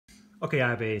Okay, I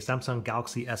have a Samsung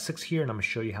Galaxy S6 here, and I'm going to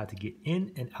show you how to get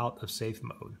in and out of safe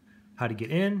mode. How to get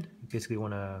in, you basically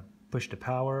want to push the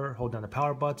power, hold down the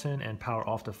power button, and power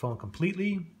off the phone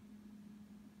completely.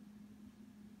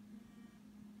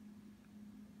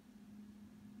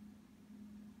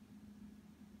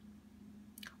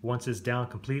 Once it's down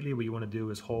completely, what you want to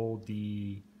do is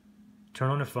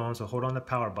turn on the phone, so hold on the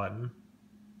power button.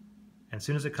 And as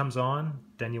soon as it comes on,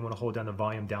 then you want to hold down the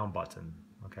volume down button.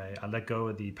 Okay, I let go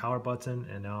of the power button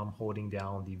and now I'm holding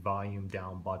down the volume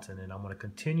down button, and I'm going to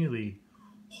continually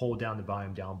hold down the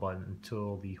volume down button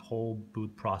until the whole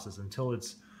boot process, until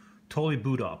it's totally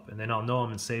boot up. And then I'll know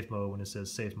I'm in safe mode when it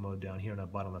says safe mode down here in the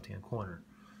bottom left hand corner.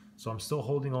 So I'm still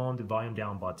holding on the volume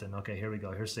down button. Okay, here we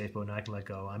go. Here's safe mode. Now I can let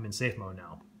go. I'm in safe mode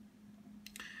now.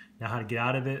 Now how to get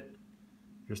out of it?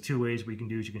 There's two ways what you can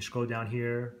do is you can scroll down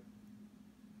here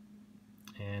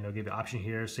and it'll give you the option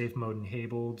here, safe mode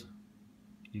enabled.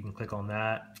 You can click on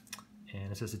that and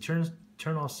it says to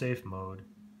turn off safe mode,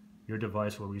 your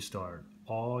device will restart.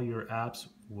 All your apps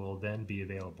will then be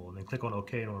available, and then click on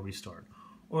OK and it will restart.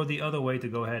 Or the other way to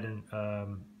go ahead and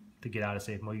to get out of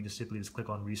safe mode, you just simply click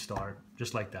on restart,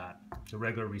 just like that. It's a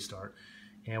regular restart.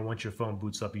 And once your phone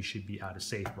boots up, you should be out of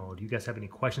safe mode. You guys have any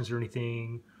questions or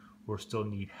anything, or still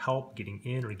need help getting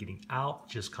in or getting out,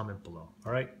 just comment below.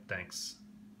 All right, thanks.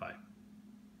 Bye.